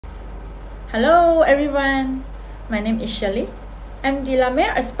Hello everyone, my name is Shirley. I'm the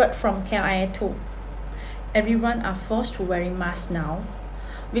MER expert from KIA2. Everyone are forced to wearing masks now.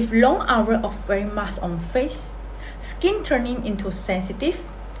 With long hours of wearing masks on face, skin turning into sensitive,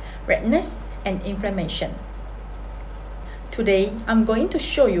 redness and inflammation. Today, I'm going to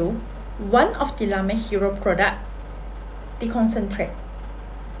show you one of the MER hero product, the concentrate.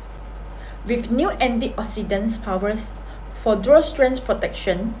 With new antioxidant powers for dual strength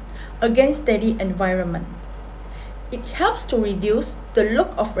protection against steady environment. It helps to reduce the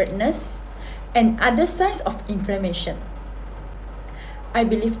look of redness and other signs of inflammation. I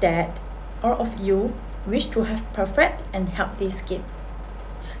believe that all of you wish to have perfect and healthy skin.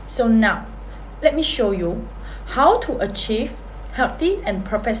 So now, let me show you how to achieve healthy and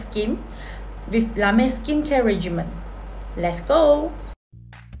perfect skin with MER skincare regimen. Let's go!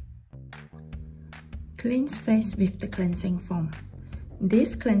 Cleanse face with the cleansing foam.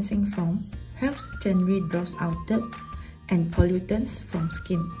 This cleansing foam helps gently draw out dirt and pollutants from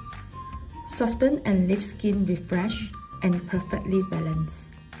skin, soften and leave skin refreshed and perfectly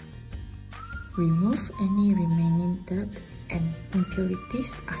balanced. Remove any remaining dirt and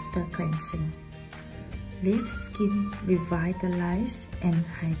impurities after cleansing. Leave skin revitalized and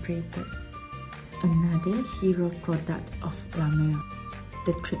hydrated. Another hero product of MER,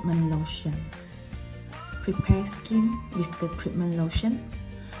 the treatment lotion. Prepare skin with the treatment lotion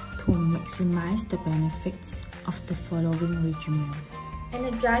to maximize the benefits of the following regimen.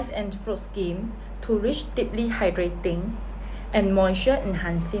 Energize and fruit skin to reach deeply hydrating and moisture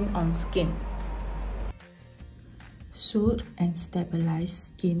enhancing on skin. Soothe and stabilize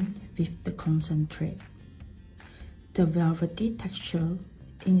skin with the concentrate. The velvety texture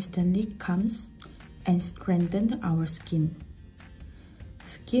instantly calms and strengthens our skin.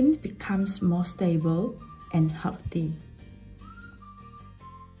 Skin becomes more stable and healthy.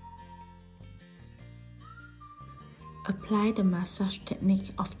 Apply the massage technique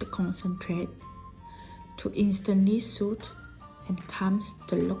of the concentrate to instantly soothe and calms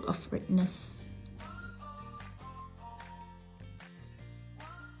the look of redness.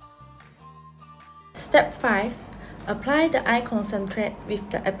 Step 5. Apply the eye concentrate with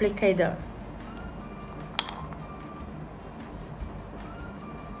the applicator.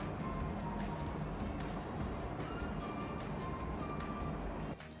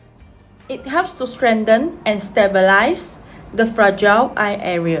 It helps to strengthen and stabilize the fragile eye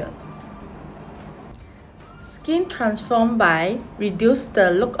area. Skin transformed by reduce the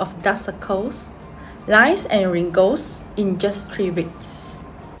look of dark circles, lines and wrinkles in just 3 weeks.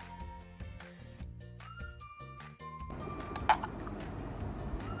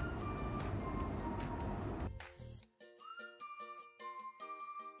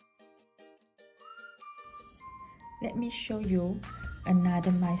 Let me show you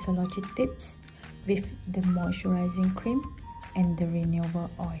another mixology tips with the moisturizing cream and the renewable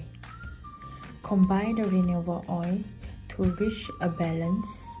oil. Combine the renewable oil to reach a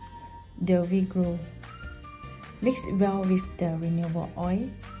balanced, dewy glow. Mix well with the renewable oil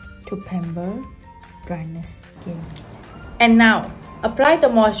to pamper dryness skin. And now, apply the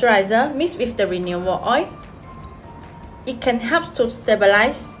moisturizer mixed with the renewable oil. It can help to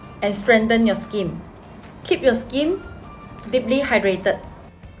stabilize and strengthen your skin. Keep your skin deeply hydrated.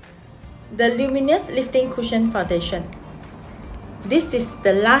 The Luminous Lifting Cushion Foundation. This is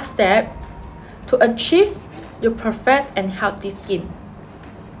the last step to achieve your perfect and healthy skin.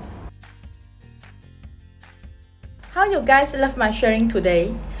 How you guys love my sharing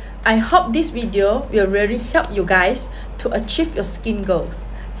today? I hope this video will really help you guys to achieve your skin goals.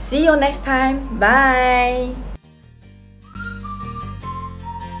 See you next time. Bye!